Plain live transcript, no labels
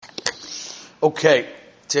Okay,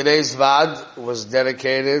 today's Vad was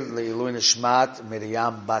dedicated Leilui Nishmat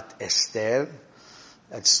Miriam Bat Esther.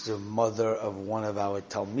 That's the mother of one of our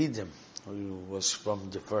Talmidim, who was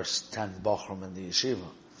from the first 10 Bochum in the yeshiva.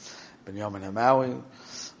 Binyamin Hamawi,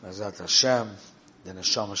 Mazat Hashem, the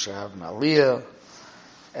Neshama Shehav Aliyah,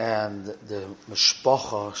 and the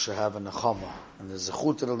Mishpacha Shehav Nechama, and the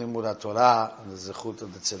Zechut of the Limud Torah, and the Zechut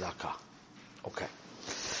of the Tzedakah. Okay.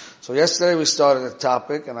 So yesterday we started a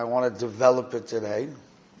topic, and I want to develop it today,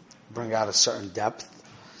 bring out a certain depth,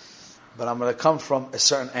 but I'm going to come from a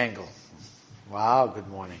certain angle. Wow, good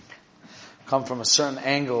morning. Come from a certain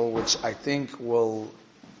angle which I think will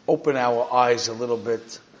open our eyes a little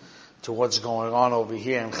bit to what's going on over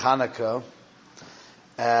here in Chanukah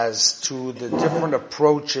as to the different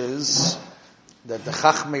approaches that the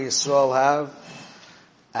Chachmei Yisrael have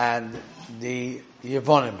and the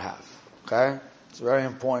Yevonim have. Okay? It's very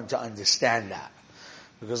important to understand that.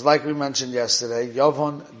 Because like we mentioned yesterday,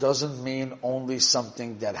 Yavon doesn't mean only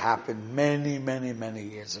something that happened many, many, many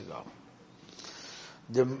years ago.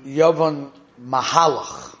 The Yavon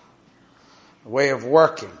Mahalach, the way of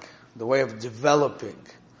working, the way of developing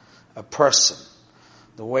a person,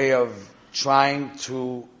 the way of trying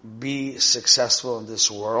to be successful in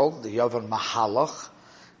this world, the Yavon Mahalach,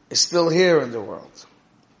 is still here in the world.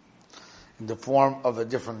 In the form of a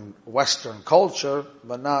different Western culture,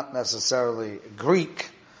 but not necessarily Greek,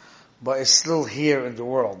 but it's still here in the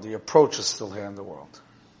world. The approach is still here in the world.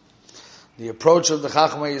 The approach of the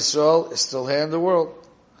Chachmei Yisrael is still here in the world.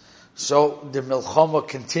 So the Milchama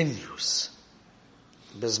continues.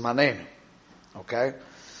 Bizmanenu. Okay?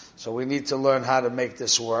 So we need to learn how to make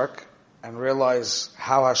this work and realize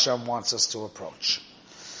how Hashem wants us to approach.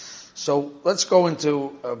 So let's go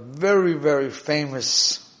into a very, very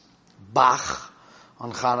famous Bach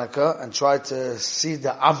on Chanukah and try to see the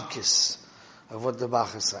amkis of what the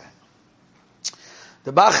Bach is saying.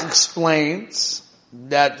 The Bach explains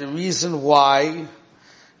that the reason why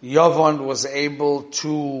Yavon was able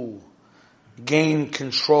to gain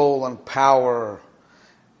control and power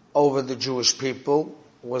over the Jewish people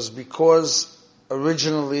was because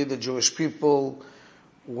originally the Jewish people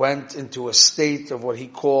went into a state of what he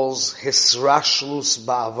calls hisrashlus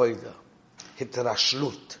ba'avodah.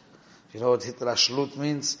 Hitrashlut. You know what hitrashlut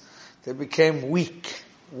means? They became weak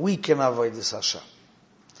in avodas Hashem.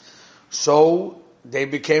 So they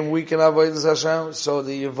became weak in avodas Hashem. So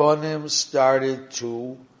the Yevonim started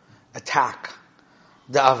to attack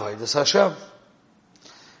the avodas Hashem,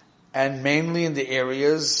 and mainly in the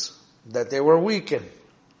areas that they were weak in.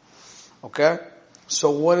 Okay, so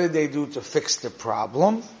what did they do to fix the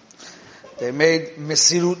problem? They made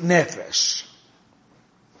Mesirut Nefesh.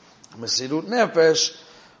 Mesirut Nefesh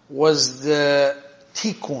was the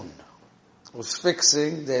tikkun, was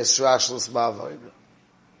fixing the Yisrashlis Ba'avodah.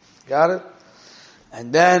 Got it?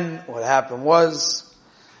 And then what happened was,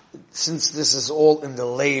 since this is all in the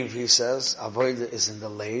lave, he says, Avodah is in the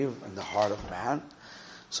lave, in the heart of man.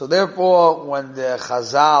 So therefore, when the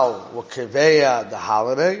Chazal were keveya the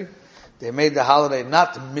holiday, they made the holiday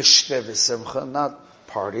not Mishteh v'Simcha, not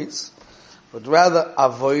parties, but rather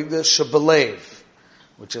Avodah Shebelev,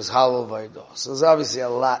 which is Halal Vaidah. So there's obviously a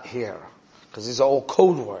lot here, because these are all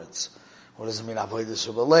code words. What does it mean Avodah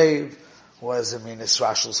Shebelev? What does it mean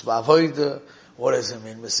Yisrashlis Ba'avodah? What does it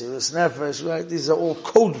mean Mesirus Nefesh? Right? These are all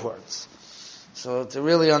code words. So to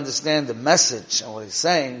really understand the message and what he's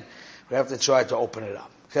saying, we have to try to open it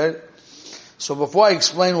up. Okay? So before I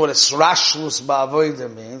explain what Yisrashlis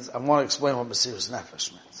Ba'avodah means, I want to explain what Mesirus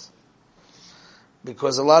Nefesh means.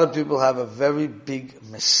 Because a lot of people have a very big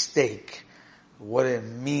mistake what it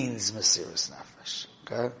means, Mesirus Nefesh.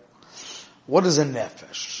 Okay? What is a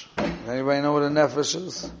Nefesh? Anybody know what a Nefesh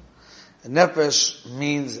is? A Nefesh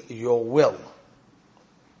means your will.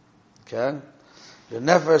 Okay? Your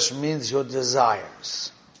Nefesh means your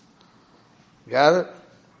desires. Got it?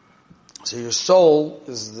 So your soul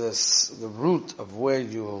is the root of where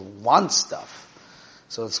you want stuff.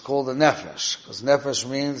 So it's called a Nefesh. Because Nefesh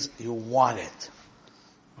means you want it.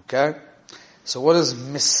 Okay? So what does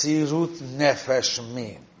Mesirut Nefesh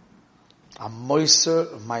mean? I'm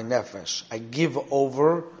moiser my Nefesh. I give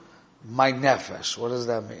over my Nefesh. What does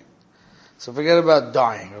that mean? So forget about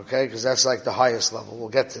dying, okay? Because that's like the highest level. We'll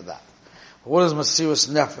get to that. But what is Mesirut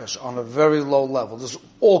Nefesh on a very low level? There's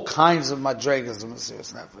all kinds of madregas of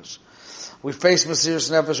Mesirut Nefesh. We face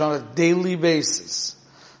Mesirut Nefesh on a daily basis.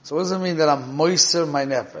 So what does it mean that I'm moiser my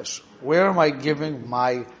Nefesh? Where am I giving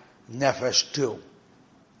my Nefesh to?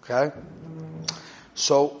 Okay?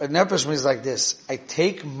 So a nefesh means like this. I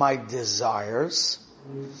take my desires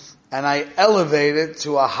and I elevate it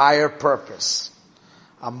to a higher purpose.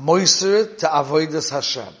 I'm moiser it to avodas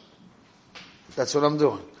Hashem. That's what I'm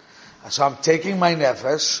doing. So I'm taking my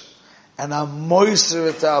nefesh, and I'm moiser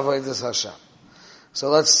it to avodas Hashem. So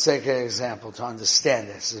let's take an example to understand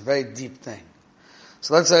this. It's a very deep thing.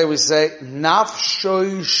 So let's say we say,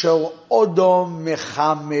 Nafshoi shel odom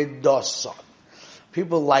mechamedoson.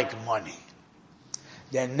 People like money.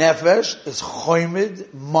 Their nefesh is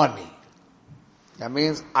choimed money. That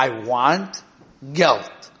means I want geld.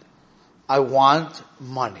 I want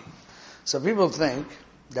money. So people think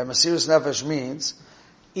that Mesiras Nefesh means,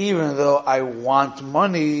 even though I want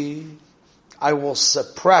money, I will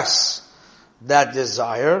suppress that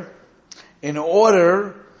desire in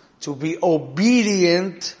order to be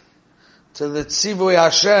obedient to the Tzivui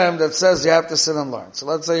Hashem that says you have to sit and learn. So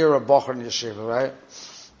let's say you're a bocher in yeshiva, right?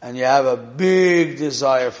 And you have a big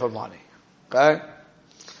desire for money. Okay?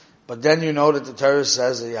 But then you know that the Torah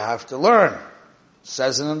says that you have to learn. It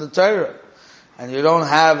says it in the Torah. And you don't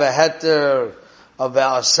have a heter of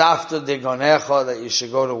a safta de gonecha that you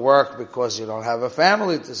should go to work because you don't have a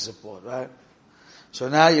family to support, right? So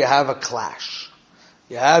now you have a clash.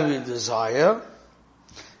 You have your desire,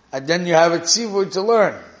 and then you have a tzivui to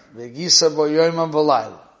learn. Without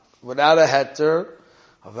a heter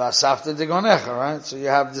of a safta de gonecha, right? So you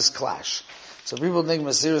have this clash. So people think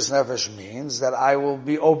Mesiras Nefesh means that I will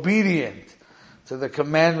be obedient to the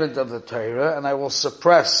commandment of the Torah, and I will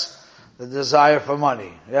suppress the desire for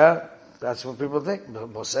money. Yeah? That's what people think.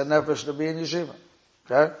 Mosed Nefesh to be in yeshiva.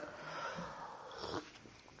 Okay?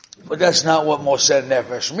 But that's not what Mosed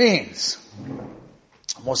Nefesh means.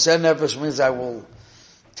 Mosed Nefesh means I will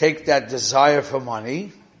take that desire for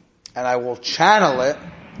money and I will channel it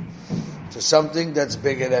to something that's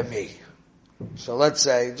bigger than me. So let's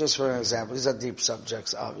say, just for an example, these are deep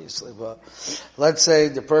subjects obviously, but let's say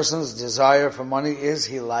the person's desire for money is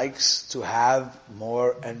he likes to have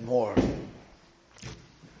more and more.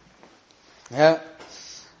 Yeah?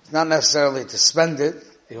 It's not necessarily to spend it,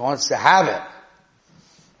 he wants to have it.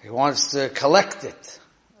 He wants to collect it.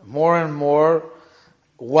 More and more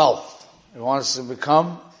wealth. He wants to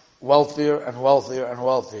become wealthier and wealthier and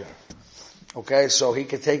wealthier. Okay, so he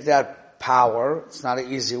could take that power, it's not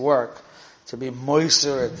an easy work, to be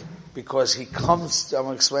moisered because he comes to, I'm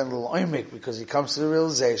going to explain a little oimik, because he comes to the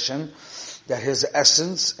realization that his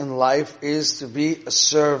essence in life is to be a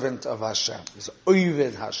servant of Hashem. He's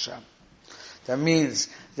oived Hashem. That means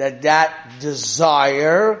that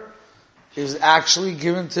desire is actually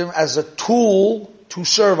given to him as a tool to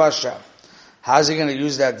serve Hashem. How's he going to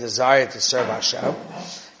use that desire to serve Hashem?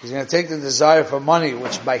 He's going to take the desire for money,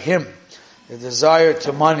 which by him, the desire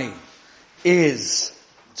to money is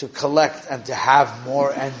to collect and to have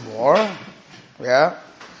more and more. Yeah?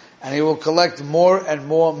 And he will collect more and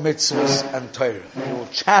more mitzvahs and Torah. He will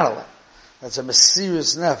channel it. That's a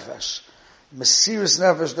Mesiras Nefesh. Mesiras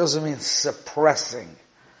Nefesh doesn't mean suppressing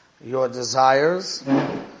your desires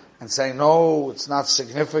and saying, no, it's not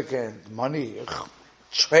significant. Money,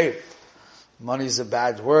 money's a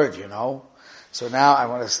bad word, you know. So now I'm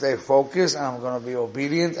going to stay focused and I'm going to be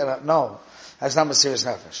obedient. No, that's not Mesiras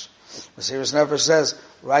Nefesh. Mesiras Nefesh says,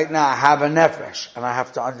 right now I have a nefesh and I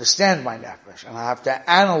have to understand my nefesh and I have to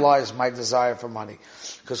analyze my desire for money.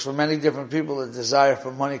 Because for many different people, the desire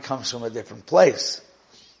for money comes from a different place.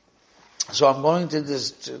 So I'm going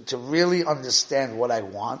to really understand what I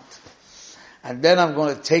want. And then I'm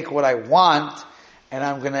going to take what I want and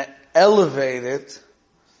I'm going to elevate it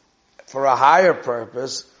for a higher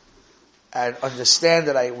purpose and understand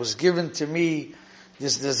that it was given to me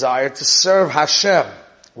this desire to serve Hashem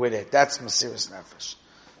with it. That's Mesiras Nefesh.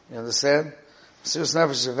 You understand? Mesiras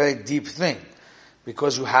Nefesh is a very deep thing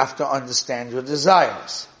because you have to understand your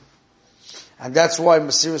desires. And that's why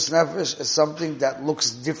Mesiras Nefesh is something that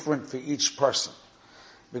looks different for each person.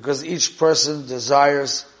 Because each person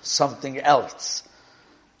desires something else.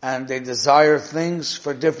 And they desire things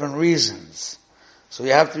for different reasons. So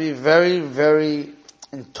you have to be very, very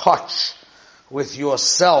in touch with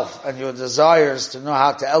yourself and your desires to know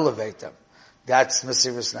how to elevate them. That's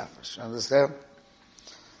Mesiras Nefesh. Understand?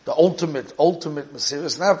 The ultimate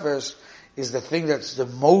Mesiras Nefesh is the thing that's the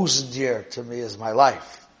most dear to me is my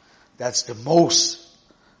life. That's the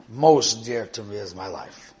most dear to me is my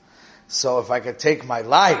life. So if I could take my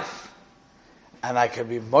life and I could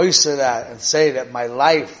be moist to that and say that my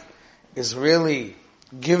life is really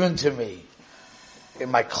given to me, in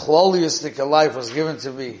my kloliistic life was given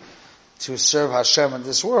to me to serve Hashem in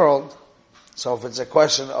this world. So if it's a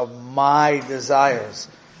question of my desires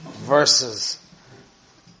versus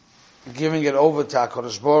giving it over to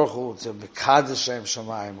HaKadosh Baruch Hu, to Mekadesh Shem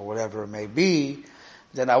Shamayim, or whatever it may be,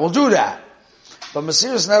 then I will do that. But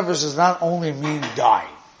Mesiras Nefesh does not only mean die.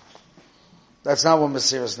 That's not what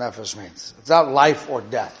Mesiras Nefesh means. It's not life or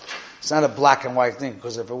death. It's not a black and white thing,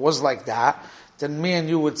 because if it was like that, then me and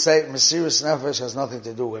you would say, Mesiris Nefesh has nothing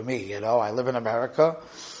to do with me, I live in America.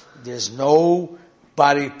 There's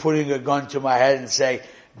nobody putting a gun to my head and say,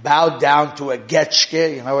 bow down to a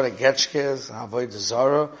getchke, you know what a getchke is? Avodah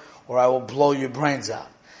Zarah, or I will blow your brains out.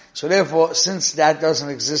 So therefore, since that doesn't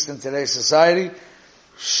exist in today's society,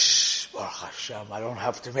 Baruch Hashem, I don't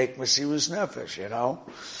have to make Mesiris Nefesh,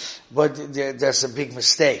 But that's a big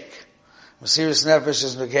mistake. Mesiris Nefesh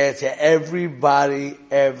is negated to everybody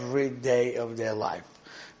every day of their life.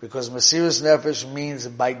 Because Mesiris Nefesh means,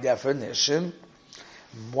 by definition,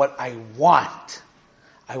 what I want.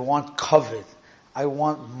 I want covet. I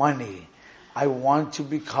want money. I want to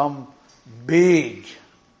become big.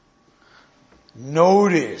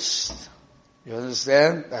 Noticed. You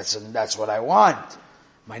understand? That's what I want.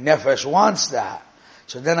 My nefesh wants that.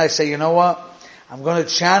 So then I say, you know what? I'm going to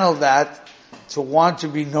channel that to want to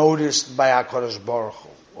be noticed by HaKadosh Baruch Hu.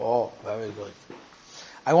 Oh, very good.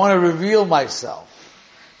 I want to reveal myself.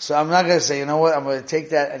 So I'm not going to say, you know what? I'm going to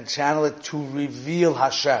take that and channel it to reveal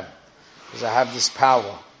Hashem. Because I have this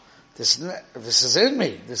power. This is in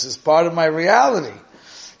me. This is part of my reality.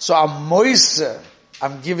 So I'm moiser.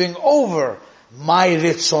 I'm giving over my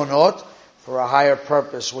ritzonot for a higher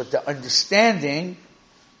purpose, with the understanding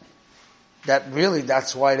that really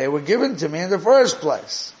that's why they were given to me in the first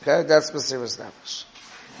place. Okay? That's Mesiris Nefesh.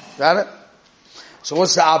 Got it? So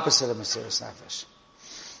what's the opposite of Mesiris Nefesh?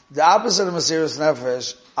 The opposite of Mesiris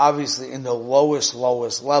Nefesh, obviously in the lowest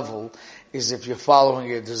level, is if you're following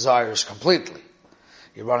your desires completely.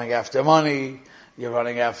 You're running after money, you're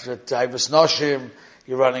running after taivas noshim,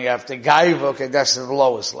 you're running after gaiva, okay, that's the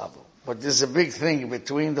lowest level. But there's a big thing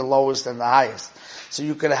between the lowest and the highest. So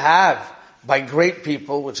you could have, by great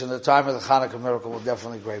people, which in the time of the Chanukah miracle were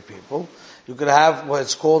definitely great people, you could have what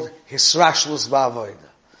it's called hisrashlus ba'avodah.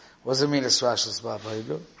 What does it mean, hisrashlus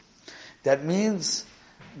ba'avodah? That means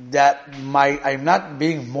that I'm not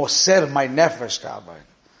being moser my nefesh to avodah.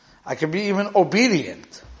 I can be even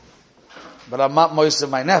obedient, but I'm not moser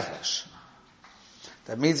my nefesh.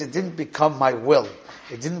 That means it didn't become my will.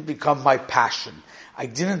 It didn't become my passion. I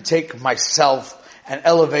didn't take myself and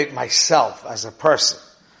elevate myself as a person.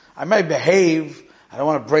 I may behave. I don't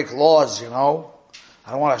want to break laws, I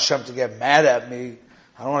don't want Hashem to get mad at me.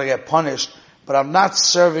 I don't want to get punished. But I'm not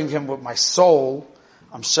serving Him with my soul.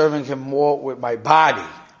 I'm serving Him more with my body.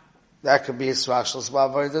 That could be Hisrashlus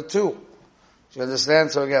ba'avodah too. Do you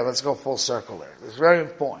understand? So again, let's go full circle there. It's very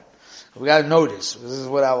important. We got to notice. This is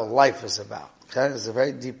what our life is about. Okay? It's a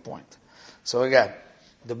very deep point. So again,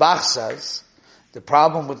 the Bach says, the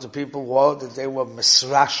problem with the people was that they were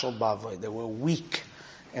misrashal ba'avodah. They were weak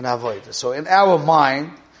in avodah. So in our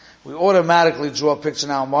mind, we automatically draw a picture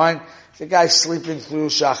in our mind, the guy sleeping through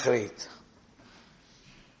Shachrit.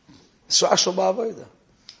 Misrashal ba'avodah.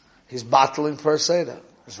 He's battling per Seder.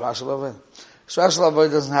 Misrashal ba'avodah. Misrashal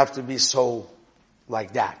ba'avodah doesn't have to be so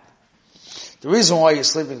like that. The reason why you're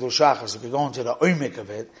sleeping through Shachar, if you go into the oimik of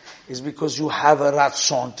it, is because you have a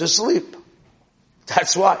ratzon to sleep.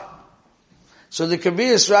 That's why. So there can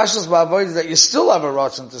be a Hisrashlus ba'avodah that you still have a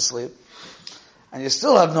ratzon to sleep, and you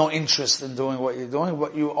still have no interest in doing what you're doing,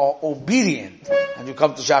 but you are obedient, and you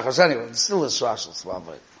come to Shachar anyway. It's still a Hisrashlus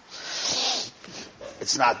ba'avodah.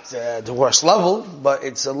 It's not the worst level, but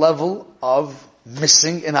it's a level of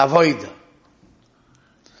missing in avodah.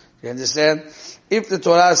 You understand? If the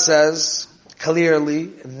Torah says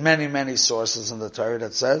clearly, in many sources in the Torah,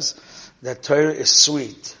 that says that Torah is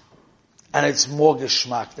sweet, and it's more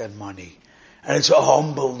geschmack than money, and it's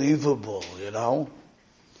unbelievable,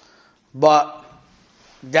 But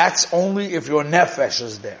that's only if your nefesh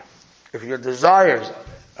is there, if your desires are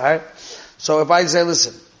there, right? So if I say,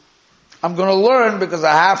 listen, I'm going to learn because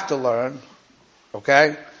I have to learn,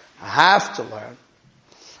 okay? I have to learn.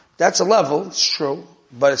 That's a level, it's true,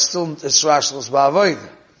 but it's still Hisrashlus ba'avodah.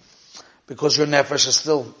 Because your nefesh is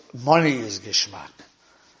still, money is geschmack.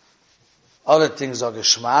 Other things are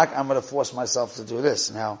geschmack. I'm going to force myself to do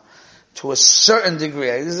this. Now, to a certain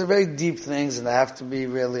degree, these are very deep things and they have to be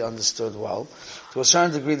really understood well. To a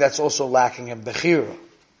certain degree, that's also lacking in Bechira.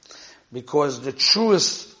 Because the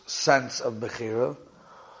truest sense of Bechira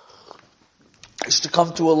is to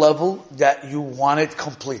come to a level that you want it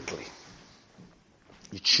completely.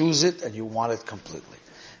 You choose it and you want it completely.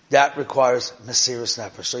 That requires Mesiris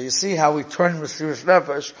Nefesh. So you see how we turn Mesiris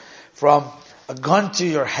Nefesh from a gun to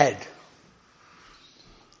your head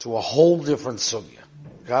to a whole different sugya.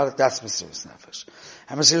 Got it? That's Mesiris Nefesh.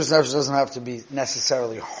 And Mesiris Nefesh doesn't have to be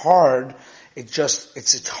necessarily hard.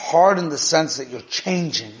 It's hard in the sense that you're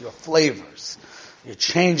changing your flavors. You're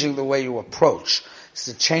changing the way you approach.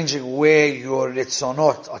 It's changing where your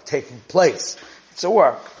ritzonot are taking place. It's a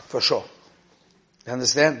work. for sure. You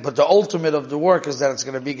understand? But the ultimate of the work is that it's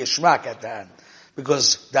going to be geschmack at the end.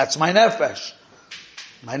 Because that's my nefesh.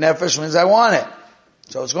 My nefesh means I want it.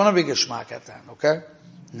 So it's going to be geschmack at the end, okay?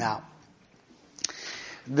 Now,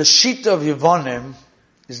 the shita of Yevonim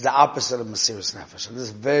is the opposite of Mesiras Nefesh. And this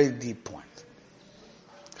is a very deep point.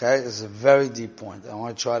 Okay? This is a very deep point. I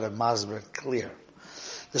want to try to masber it clear.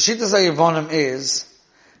 The shita of Yevonim is,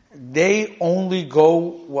 they only go,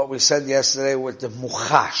 what we said yesterday, with the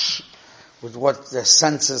muchash, with what their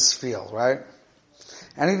senses feel, right?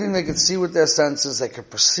 Anything they could see with their senses, they could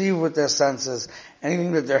perceive with their senses,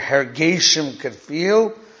 anything that their hergeshim could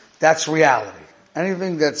feel, that's reality.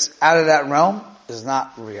 Anything that's out of that realm is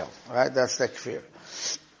not real, right? That's the kfir.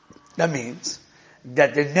 That means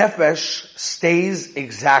that the nefesh stays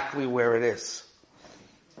exactly where it is.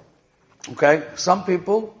 Okay? Some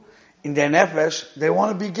people, in their nefesh, they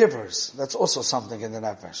want to be givers. That's also something in the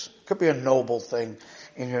nefesh. It could be a noble thing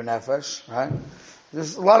in your nefesh, right?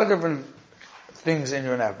 There's a lot of different things in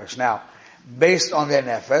your nefesh. Now, based on their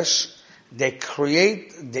nefesh, they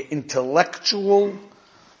create the intellectual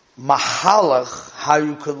mahalach, how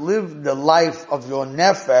you could live the life of your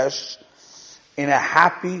nefesh in a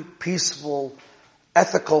happy, peaceful,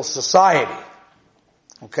 ethical society.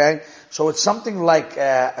 Okay? So it's something like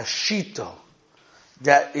a shita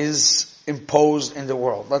that is imposed in the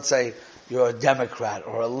world. Let's say you're a Democrat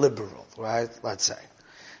or a liberal, right? Let's say.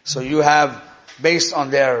 So you have, based on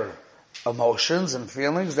their emotions and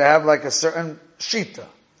feelings, they have like a certain shita.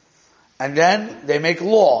 And then they make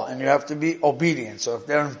law, and you have to be obedient. So if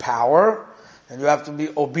they're in power, then you have to be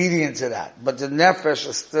obedient to that. But the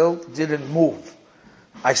nefesh still didn't move.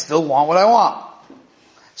 I still want what I want.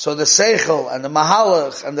 So the seichel and the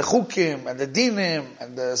mahalach and the chukim and the dinim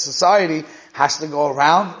and the society has to go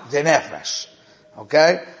around the nefesh.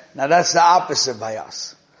 Okay? Now that's the opposite by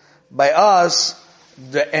us. By us,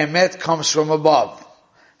 the emet comes from above.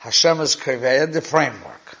 Hashem is kreveya, the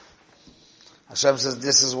framework. Hashem says,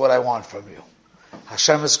 this is what I want from you.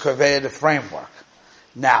 Hashem is kreveya, the framework.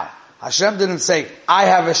 Now, Hashem didn't say, I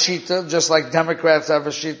have a shita, just like Democrats have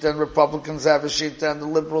a shita, and Republicans have a shita, and the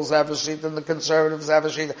liberals have a shita, and the conservatives have a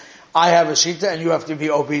shita. I have a shita, and you have to be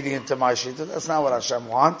obedient to my shita. That's not what Hashem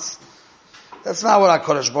wants. That's not what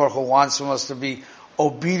HaKadosh Baruch Hu wants from us, to be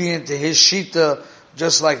obedient to His shita,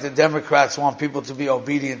 just like the Democrats want people to be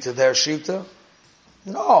obedient to their shita.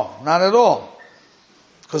 No, not at all.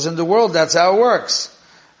 Because in the world, that's how it works.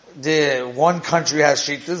 The one country has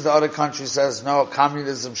shitas, the other country says, no,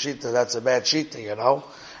 communism shita, that's a bad shita, you know.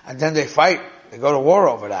 And then they fight. They go to war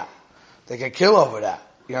over that. They get killed over that.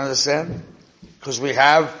 You understand? Because we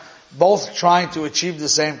have both trying to achieve the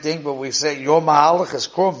same thing, but we say, your mahalach is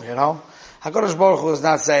krum, you know. HaKadosh Baruch Hu is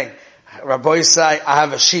not saying, Rabbi Yisai, I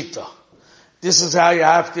have a shita. This is how you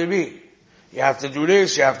have to be. You have to do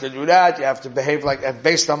this, you have to do that, you have to behave like, and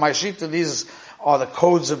based on my shita, these are the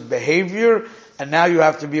codes of behavior, and now you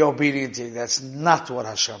have to be obedient to it. That's not what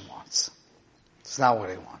Hashem wants. It's not what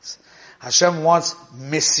He wants. Hashem wants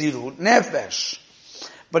mesirut nefesh.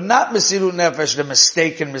 But not mesirut nefesh, the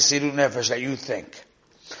mistaken mesirut nefesh that you think.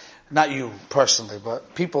 Not you personally,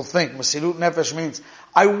 but people think mesirut nefesh means,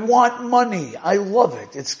 I want money. I love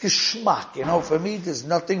it. It's geschmack. You know, for me, there's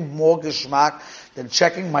nothing more geschmack than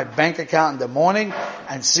checking my bank account in the morning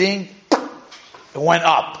and seeing it went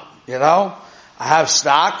up. You know? I have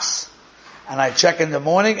stocks, and I check in the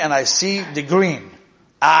morning, and I see the green.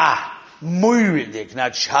 Muy ridik,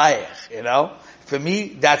 not shayach, you know? For me,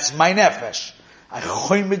 that's my nefesh. I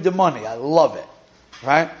choymed the money. I love it.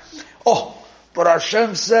 Right? Oh, but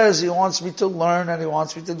Hashem says He wants me to learn, and He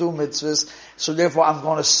wants me to do mitzvahs, so therefore I'm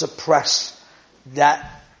going to suppress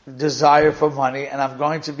that desire for money, and I'm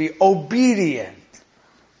going to be obedient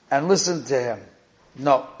and listen to Him.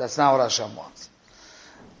 No, that's not what Hashem wants.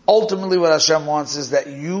 Ultimately, what Hashem wants is that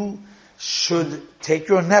you should take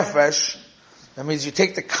your nefesh, that means you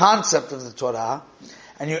take the concept of the Torah,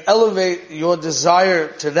 and you elevate your desire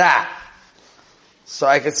to that. So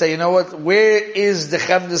I could say, you know what, where is the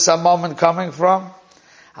Chemdes HaMomen coming from?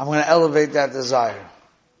 I'm going to elevate that desire.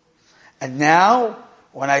 And now,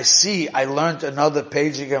 when I see I learned another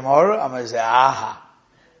page of Gemara, I'm going to say,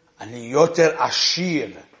 ani yoter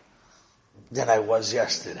ashir than I was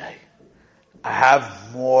yesterday. I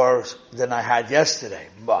have more than I had yesterday.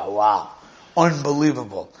 Wow.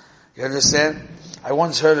 Unbelievable. You understand? I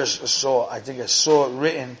once heard I saw it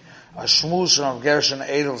written, a shmuz from Gershon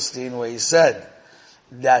Edelstein, where he said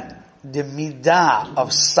that the midah of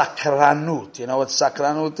sakranut, you know what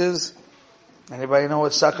sakranut is? Anybody know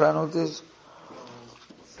what sakranut is?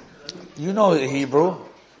 You know the Hebrew.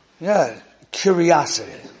 Yeah.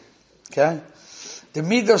 Curiosity. Okay? The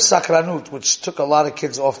midah of sakranut, which took a lot of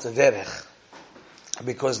kids off the derech,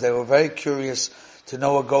 because they were very curious to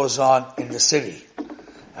know what goes on in the city,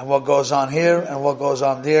 and what goes on here, and what goes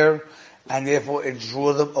on there, and therefore it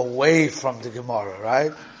drew them away from the Gemara,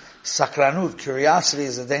 right? Sakranut, curiosity,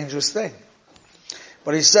 is a dangerous thing.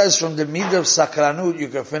 But he says from the midah of sakranut, you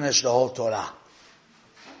can finish the whole Torah.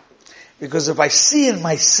 Because if I see in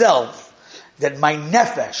myself that my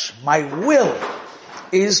nefesh, my will,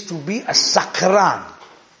 is to be a sakran,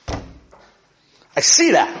 I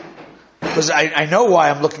see that. Because I know why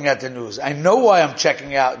I'm looking at the news. I know why I'm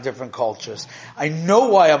checking out different cultures. I know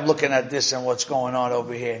why I'm looking at this and what's going on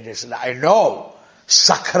over here and this and that. I know.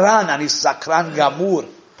 Sakran, and he's sakran gamur.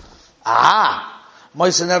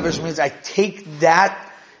 Moise nefesh means I take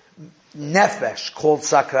that nefesh called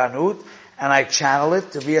sakranut and I channel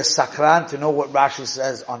it to be a sakran, to know what Rashi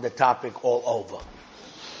says on the topic all over.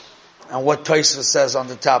 And what Tosfos says on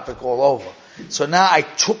the topic all over. So now I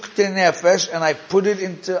took the nefesh and I put it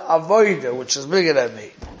into avodah, which is bigger than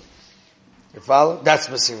me. You follow? That's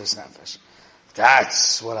Mesiras Nefesh.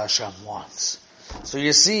 That's what Hashem wants. So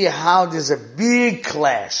you see how there's a big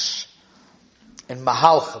clash in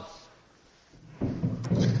Mahalchim.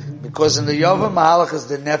 Because in the Yovam Mahalachas,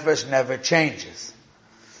 the nefesh never changes.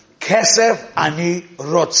 Kesef ani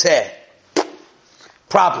rotzeh.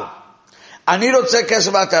 Problem. Ani rotzeh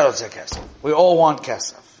kesef, ata rotzeh kesef. We all want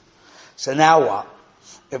kesef. So now what?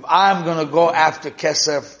 If I'm going to go after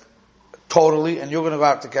kesef totally, and you're going to go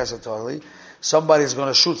after kesef totally, somebody's going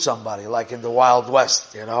to shoot somebody, like in the Wild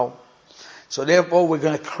West, you know? So therefore, we're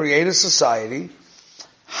going to create a society,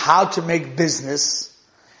 how to make business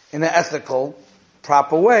in an ethical,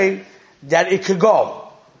 proper way, that it could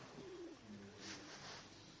go.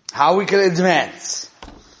 How we can advance.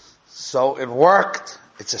 So it worked.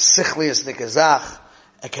 It's a sickly istikazach.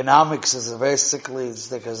 Economics is a very sickly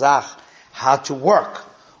istikazach. How to work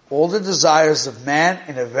all the desires of man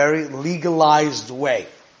in a very legalized way.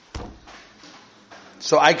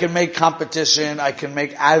 So I can make competition, I can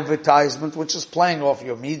make advertisement, which is playing off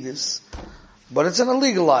your midas, but it's in a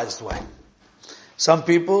legalized way. Some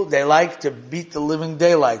people, they like to beat the living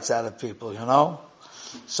daylights out of people, you know?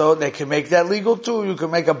 So they can make that legal too. You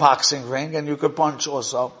can make a boxing ring and you can punch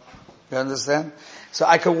also. You understand? So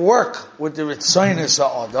I can work with the Ritzonis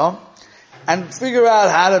Ha'adam and figure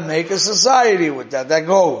out how to make a society with that. That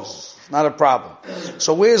goes. Not a problem.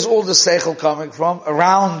 So where's all the seichel coming from?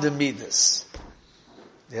 Around the midas.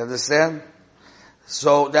 You understand?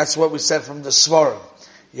 So that's what we said from the Svarim.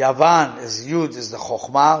 Yavan is Yud, is the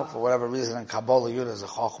Chokhmah, for whatever reason in Kabbalah Yud is the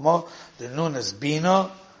Chokhmah. The Nun is Bina.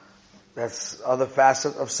 That's the other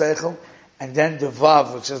facet of Seichel. And then the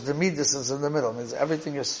Vav, which is the Midas, is in the middle. It means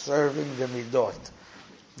everything is serving the Midot.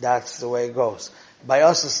 That's the way it goes. By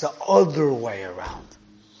us, it's the other way around.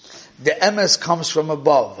 The Emes comes from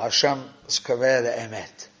above. Hashem is Kaveh the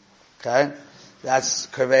Emet. Okay? That's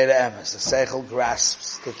Kaveh the Emes. The Seichel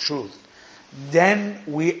grasps the truth. Then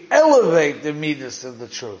we elevate the Midas of the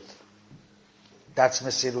truth. That's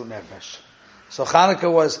Mesirut Nefesh. So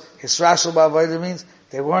Chanukah was, Hisrashel Ba'avodah means,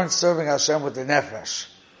 they weren't serving Hashem with the Nefesh.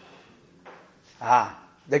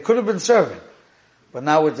 They could have been serving, but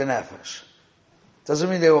not with the Nefesh. Doesn't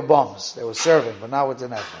mean they were bums. They were serving, but not with the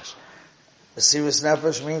Nefesh. The serious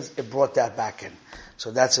Nefesh means it brought that back in.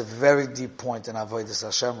 So that's a very deep point in Avodas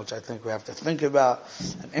Hashem, which I think we have to think about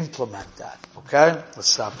and implement that. Okay? Let's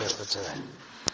stop there for today.